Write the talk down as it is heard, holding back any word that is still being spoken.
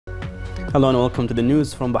Hello and welcome to the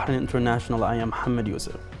news from Bahrain International. I am Mohammed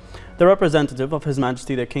Yusuf. The representative of His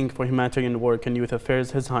Majesty the King for Humanitarian Work and Youth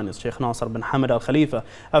Affairs, His Highness Sheikh Nasser bin Hamad Al Khalifa,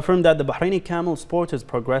 affirmed that the Bahraini camel sport is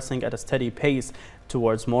progressing at a steady pace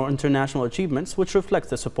towards more international achievements, which reflects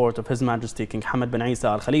the support of His Majesty King Hamad bin Isa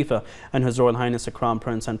Al Khalifa and His Royal Highness the Crown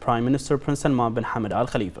Prince and Prime Minister Prince Salman bin Hamad Al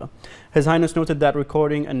Khalifa. His Highness noted that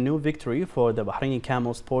recording a new victory for the Bahraini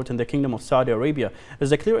camel sport in the Kingdom of Saudi Arabia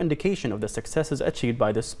is a clear indication of the successes achieved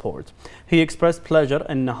by this sport. He expressed pleasure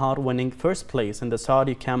in Nahar winning first place in the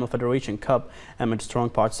Saudi Camel Federation Cup amid strong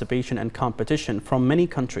participation and competition from many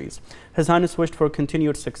countries. His Highness wished for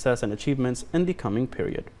continued success and achievements in the coming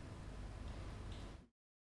period.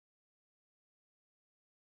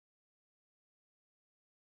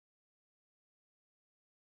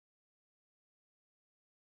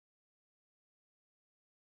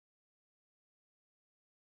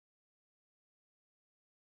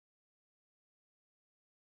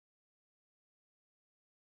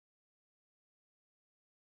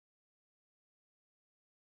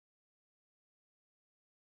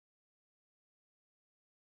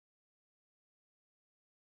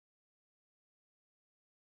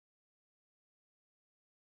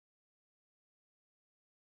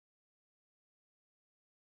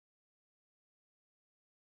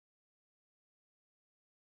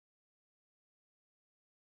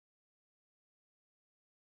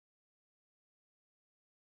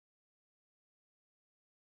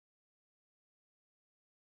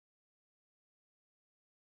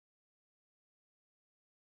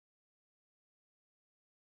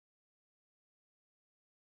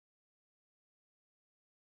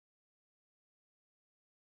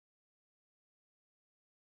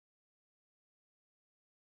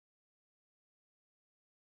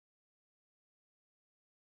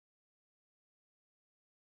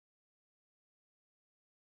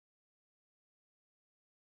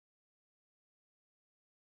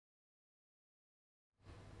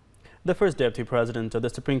 The first Deputy President of the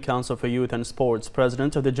Supreme Council for Youth and Sports,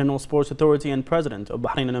 President of the General Sports Authority and President of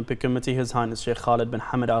Bahrain Olympic Committee, His Highness Sheikh Khalid bin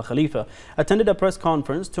Hamad Al Khalifa, attended a press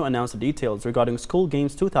conference to announce the details regarding School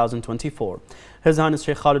Games 2024. His Highness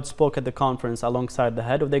Sheikh Khalid spoke at the conference alongside the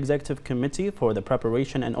head of the Executive Committee for the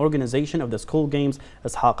Preparation and Organization of the School Games,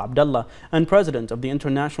 Ishaq Abdullah, and President of the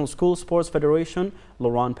International School Sports Federation,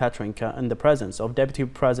 Laurent Patrinka, in the presence of Deputy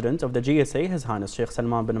President of the GSA, His Highness Sheikh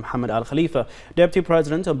Salman bin Hamad Al Khalifa, Deputy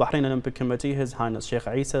President of Bahrain Olympic Committee, His Highness Sheikh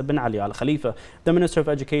Isa bin Ali Al Khalifa, the Minister of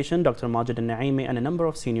Education, Dr. Majid Al Naimi, and a number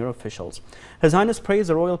of senior officials. His Highness praised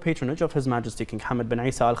the royal patronage of His Majesty King Hamad bin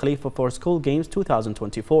Isa Al Khalifa for School Games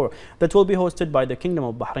 2024 that will be hosted by the Kingdom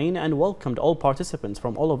of Bahrain and welcomed all participants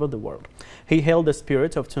from all over the world. He hailed the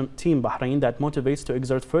spirit of Team Bahrain that motivates to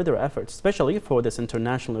exert further efforts, especially for this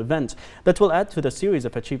international event that will add to the series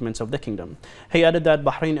of achievements of the Kingdom. He added that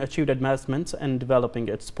Bahrain achieved advancements in developing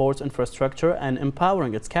its sports infrastructure and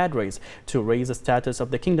empowering its cadres to raise the status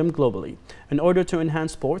of the Kingdom globally in order to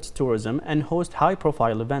enhance sports tourism and host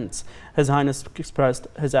high-profile events. His Highness expressed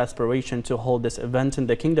his aspiration to hold this event in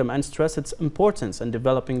the Kingdom and stressed its importance in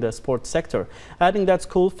developing the sports sector, adding that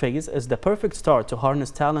school phase is the perfect start to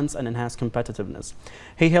harness talents and enhance competitiveness.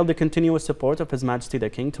 He hailed the continuous support of His Majesty the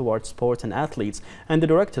King towards sports and athletes and the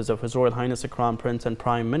directives of His Royal Highness the Crown Prince and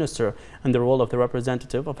Prime Minister and the role of the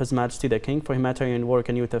representative of His Majesty the King for Humanitarian Work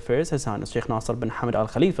and Youth Affairs, His Highness Sheikh Nasser bin Hamad Al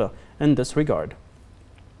Khalifa, in this regard.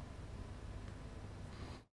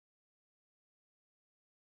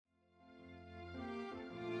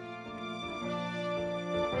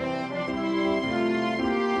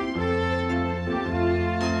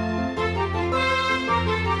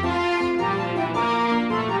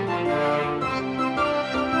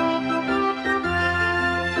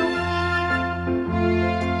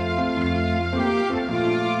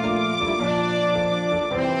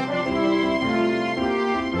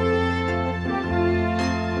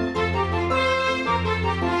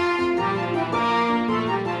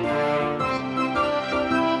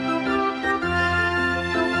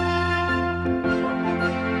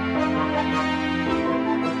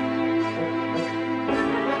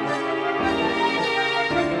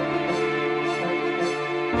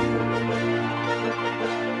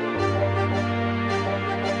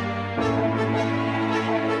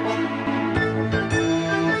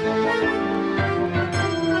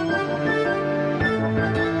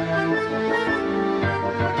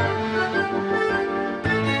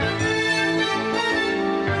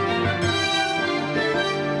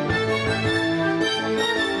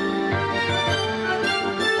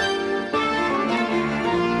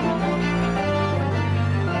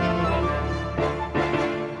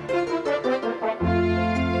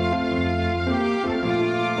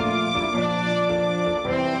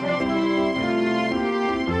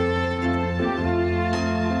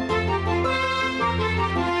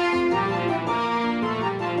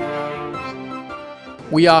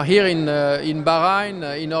 We are here in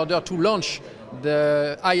Bahrain in order to launch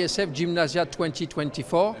the ISF Gymnasia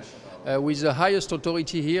 2024 with the highest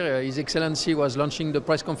authority here. His Excellency was launching the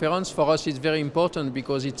press conference. For us it's very important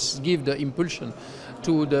because it gives the impulsion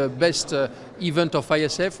to the best event of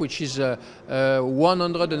ISF, which is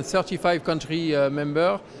 135 country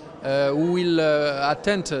member who will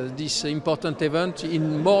attend this important event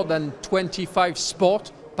in more than 25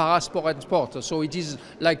 sports, parasport and sport. So it is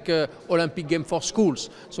like Olympic game for schools.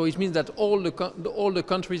 So it means that all the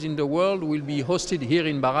countries in the world will be hosted here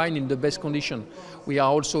in Bahrain in the best condition. We are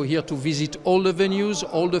also here to visit all the venues,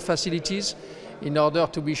 all the facilities, in order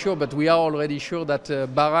to be sure, but we are already sure that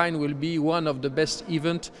Bahrain will be one of the best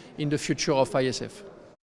events in the future of ISF.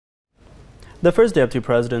 The first Deputy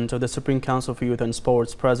President of the Supreme Council for Youth and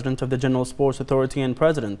Sports, President of the General Sports Authority and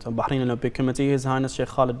President of Bahrain Olympic Committee, His Highness Sheikh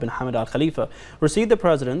Khaled bin Hamad Al Khalifa, received the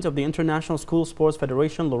President of the International School Sports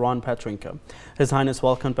Federation, Laurent Petrinka. His Highness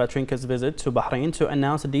welcomed Petrinka's visit to Bahrain to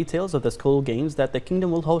announce the details of the school games that the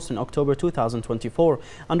Kingdom will host in October 2024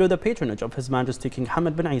 under the patronage of His Majesty King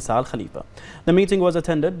Hamad bin Isa Al Khalifa. The meeting was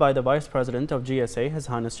attended by the Vice President of GSA, His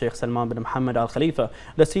Highness Sheikh Salman bin Mohammed Al Khalifa,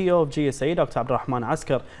 the CEO of GSA, Dr. Abdurrahman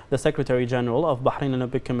Askar, the Secretary General of Bahrain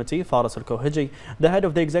Olympic Committee, Faris Al-Kohiji, the head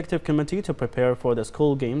of the Executive Committee to prepare for the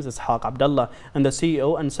school games, Ishaq Abdullah, and the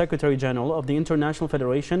CEO and Secretary General of the International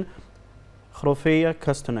Federation, Khrofeya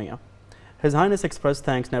Kastanaya. His Highness expressed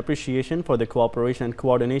thanks and appreciation for the cooperation and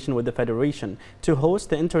coordination with the Federation to host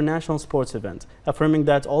the international sports event, affirming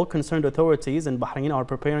that all concerned authorities in Bahrain are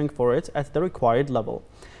preparing for it at the required level.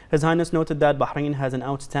 His Highness noted that Bahrain has an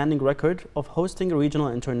outstanding record of hosting regional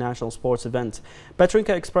and international sports events. Petrinka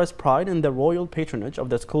expressed pride in the royal patronage of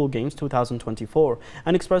the School Games 2024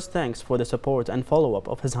 and expressed thanks for the support and follow-up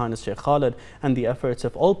of His Highness Sheikh Khaled and the efforts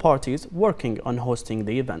of all parties working on hosting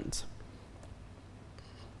the event.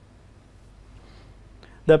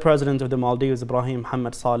 The President of the Maldives, Ibrahim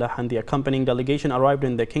Mohammed Saleh, and the accompanying delegation arrived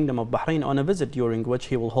in the Kingdom of Bahrain on a visit during which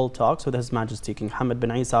he will hold talks with His Majesty King Hamad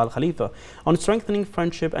bin Isa Al Khalifa on strengthening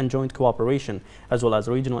friendship and joint cooperation, as well as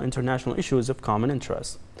regional and international issues of common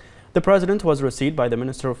interest. The President was received by the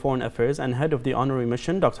Minister of Foreign Affairs and Head of the Honorary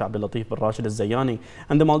Mission, Dr. Abdul Latif bin Rashid Al Zayani,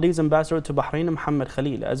 and the Maldives Ambassador to Bahrain, Mohammed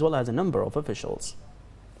Khalil, as well as a number of officials.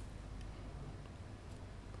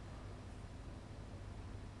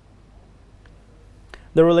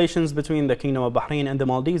 The relations between the Kingdom of Bahrain and the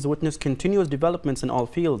Maldives witnessed continuous developments in all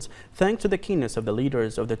fields, thanks to the keenness of the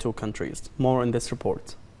leaders of the two countries. More in this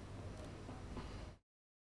report.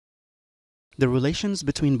 The relations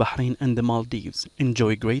between Bahrain and the Maldives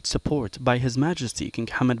enjoy great support by His Majesty King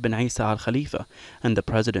Hamad bin Isa Al Khalifa and the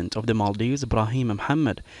President of the Maldives, Ibrahim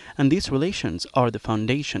Mohammed, and these relations are the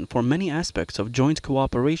foundation for many aspects of joint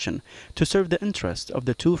cooperation to serve the interests of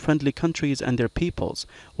the two friendly countries and their peoples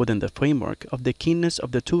within the framework of the keenness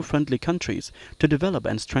of the two friendly countries to develop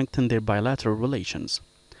and strengthen their bilateral relations.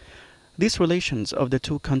 These relations of the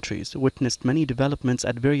two countries witnessed many developments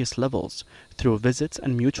at various levels through visits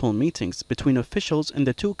and mutual meetings between officials in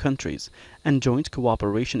the two countries and joint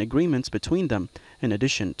cooperation agreements between them, in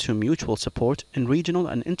addition to mutual support in regional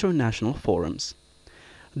and international forums.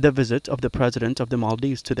 The visit of the President of the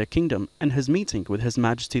Maldives to the Kingdom and his meeting with His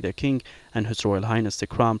Majesty the King and His Royal Highness the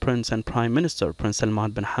Crown Prince and Prime Minister Prince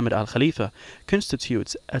Salman bin Hamad Al Khalifa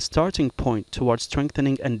constitutes a starting point towards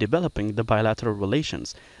strengthening and developing the bilateral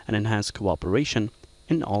relations and enhanced cooperation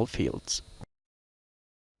in all fields.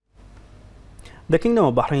 The Kingdom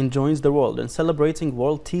of Bahrain joins the world in celebrating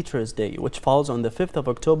World Teachers' Day, which falls on the 5th of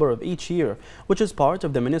October of each year, which is part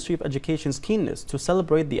of the Ministry of Education's keenness to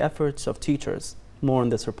celebrate the efforts of teachers. More in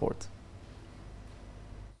this report.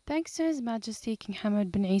 Thanks to His Majesty King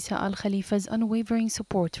Hamad bin Isa Al Khalifa's unwavering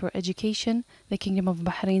support for education, the Kingdom of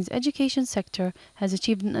Bahrain's education sector has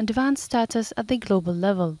achieved an advanced status at the global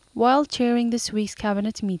level. While chairing this week's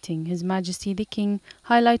cabinet meeting, His Majesty the King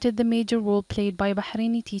highlighted the major role played by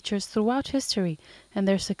Bahraini teachers throughout history and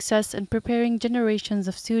their success in preparing generations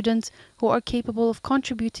of students who are capable of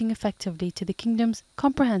contributing effectively to the Kingdom's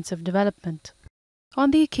comprehensive development.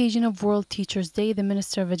 On the occasion of World Teachers' Day, the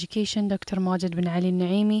Minister of Education, Dr. Majid bin Ali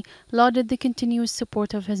Naimi, lauded the continuous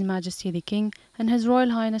support of His Majesty the King and His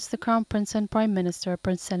Royal Highness the Crown Prince and Prime Minister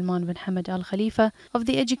Prince Salman bin Hamad Al Khalifa of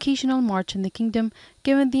the educational march in the Kingdom,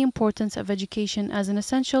 given the importance of education as an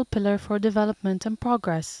essential pillar for development and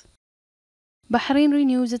progress. Bahrain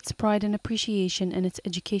renews its pride and appreciation in its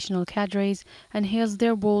educational cadres and hails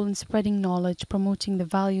their role in spreading knowledge, promoting the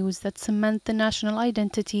values that cement the national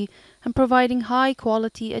identity, and providing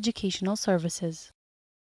high-quality educational services.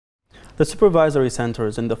 The supervisory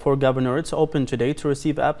centers in the 4 governorates opened today to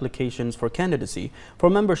receive applications for candidacy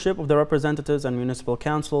for membership of the representatives and municipal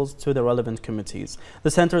councils to the relevant committees.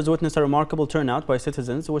 The centers witnessed a remarkable turnout by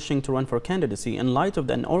citizens wishing to run for candidacy in light of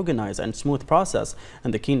an organized and smooth process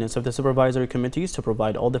and the keenness of the supervisory committees to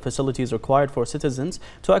provide all the facilities required for citizens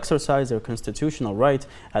to exercise their constitutional right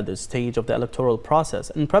at this stage of the electoral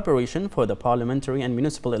process in preparation for the parliamentary and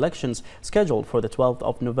municipal elections scheduled for the 12th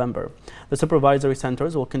of November. The supervisory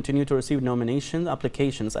centers will continue to receive nomination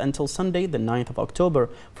applications until Sunday, the 9th of October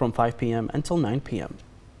from 5 p.m. until 9 p.m.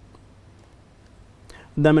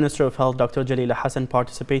 The Minister of Health, Dr. Jalila Hassan,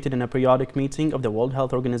 participated in a periodic meeting of the World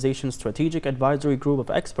Health Organization's Strategic Advisory Group of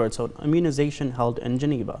Experts on Immunization held in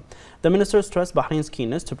Geneva. The Minister stressed Bahrain's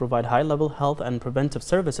keenness to provide high-level health and preventive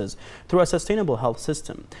services through a sustainable health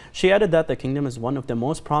system. She added that the kingdom is one of the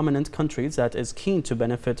most prominent countries that is keen to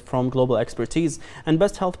benefit from global expertise and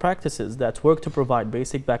best health practices that work to provide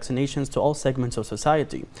basic vaccinations to all segments of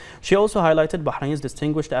society. She also highlighted Bahrain's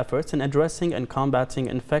distinguished efforts in addressing and combating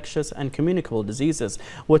infectious and communicable diseases,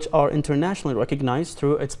 which are internationally recognized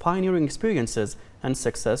through its pioneering experiences and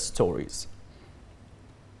success stories.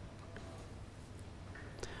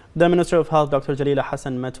 The Minister of Health, Dr. Jalila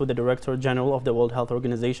Hassan, met with the Director General of the World Health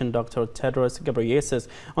Organization, Dr. Tedros Ghebreyesus,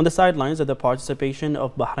 on the sidelines of the participation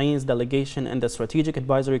of Bahrain's delegation in the Strategic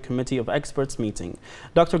Advisory Committee of Experts meeting.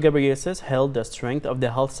 Dr. Ghebreyesus hailed the strength of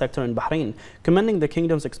the health sector in Bahrain, commending the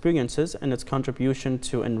kingdom's experiences and its contribution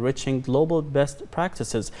to enriching global best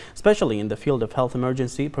practices, especially in the field of health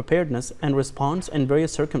emergency preparedness and response in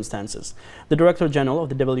various circumstances. The Director General of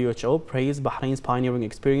the WHO praised Bahrain's pioneering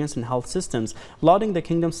experience in health systems, lauding the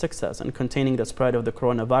kingdom's success in containing the spread of the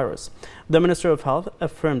coronavirus. The Minister of Health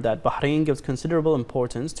affirmed that Bahrain gives considerable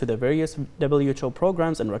importance to the various WHO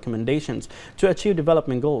programs and recommendations to achieve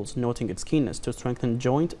development goals, noting its keenness to strengthen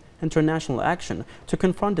joint international action to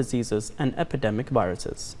confront diseases and epidemic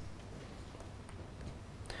viruses.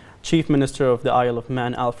 Chief Minister of the Isle of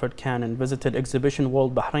Man, Alfred Cannon, visited Exhibition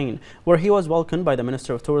World Bahrain, where he was welcomed by the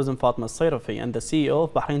Minister of Tourism, Fatma Al-Sayrafi, and the CEO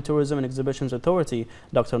of Bahrain Tourism and Exhibitions Authority,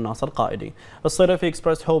 Dr. Nasser Qaidi. Al-Sayrafi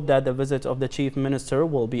expressed hope that the visit of the Chief Minister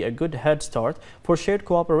will be a good head start for shared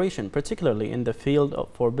cooperation, particularly in the field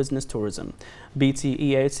for business tourism.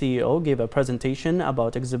 BTEA CEO gave a presentation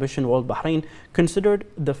about Exhibition World Bahrain, considered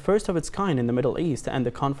the first of its kind in the Middle East and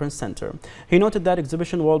the conference center. He noted that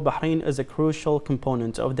Exhibition World Bahrain is a crucial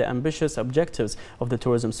component of the ambitious objectives of the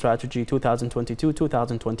Tourism Strategy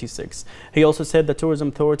 2022-2026. He also said the Tourism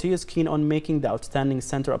Authority is keen on making the outstanding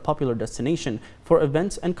center a popular destination for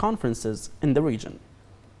events and conferences in the region.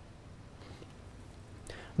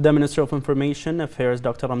 The Minister of Information Affairs,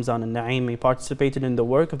 Dr. Ramzan Al-Naimi, participated in the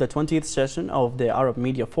work of the 20th session of the Arab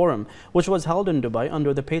Media Forum, which was held in Dubai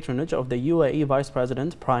under the patronage of the UAE Vice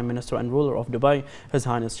President, Prime Minister and ruler of Dubai, His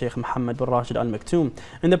Highness Sheikh Mohammed bin Rashid Al Maktoum,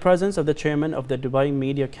 in the presence of the Chairman of the Dubai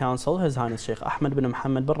Media Council, His Highness Sheikh Ahmed bin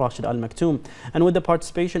Mohammed bin Rashid Al Maktoum, and with the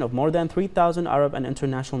participation of more than 3,000 Arab and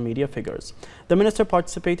international media figures. The Minister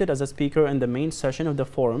participated as a speaker in the main session of the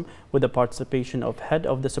forum with the participation of Head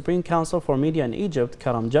of the Supreme Council for Media in Egypt,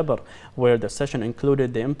 Karam Jabbar, where the session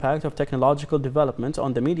included the impact of technological development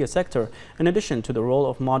on the media sector, in addition to the role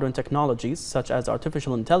of modern technologies such as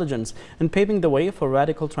artificial intelligence in paving the way for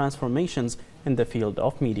radical transformations in the field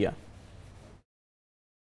of media.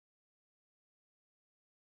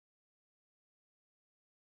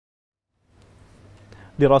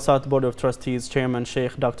 The Rasat Board of Trustees Chairman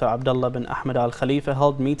Sheikh Dr. Abdullah bin Ahmed Al Khalifa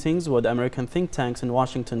held meetings with American think tanks in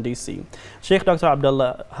Washington, D.C. Sheikh Dr.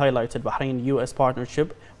 Abdullah highlighted Bahrain-U.S.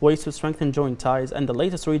 partnership, ways to strengthen joint ties, and the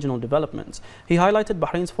latest regional developments. He highlighted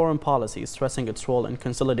Bahrain's foreign policy, stressing its role in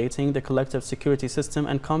consolidating the collective security system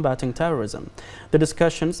and combating terrorism. The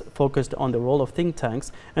discussions focused on the role of think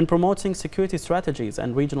tanks in promoting security strategies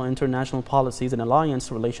and regional international policies and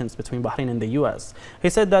alliance relations between Bahrain and the U.S. He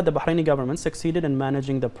said that the Bahraini government succeeded in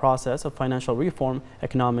managing the process of financial reform,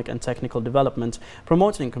 economic and technical development,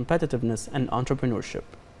 promoting competitiveness and entrepreneurship.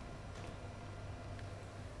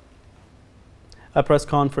 A press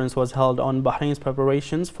conference was held on Bahrain's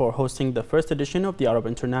preparations for hosting the first edition of the Arab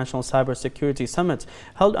International Cybersecurity Summit,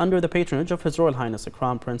 held under the patronage of His Royal Highness the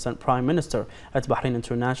Crown Prince and Prime Minister at Bahrain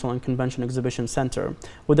International and Convention Exhibition Center,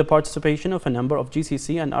 with the participation of a number of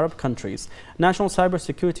GCC and Arab countries. National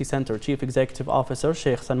Cybersecurity Center Chief Executive Officer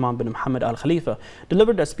Sheikh Salman bin Mohammed Al Khalifa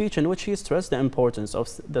delivered a speech in which he stressed the importance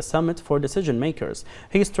of the summit for decision makers.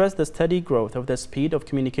 He stressed the steady growth of the speed of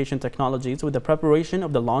communication technologies with the preparation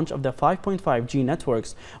of the launch of the 5.5G 5G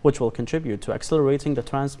networks, which will contribute to accelerating the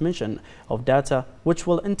transmission of data, which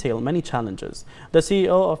will entail many challenges. The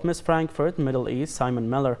CEO of Miss Frankfurt, Middle East, Simon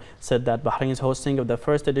Miller, said that Bahrain's hosting of the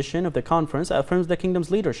first edition of the conference affirms the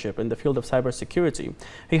kingdom's leadership in the field of cybersecurity.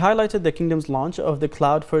 He highlighted the kingdom's launch of the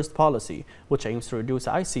cloud-first policy, which aims to reduce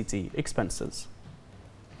ICT expenses.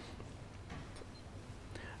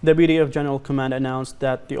 The BDF General Command announced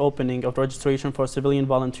that the opening of registration for civilian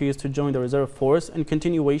volunteers to join the reserve force and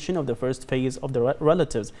continuation of the first phase of the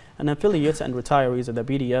relatives and affiliates and retirees of the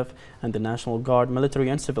BDF and the National Guard, military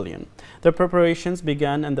and civilian. The preparations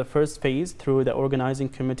began in the first phase through the organizing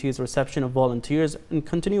committee's reception of volunteers and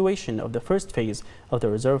continuation of the first phase of the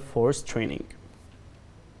reserve force training.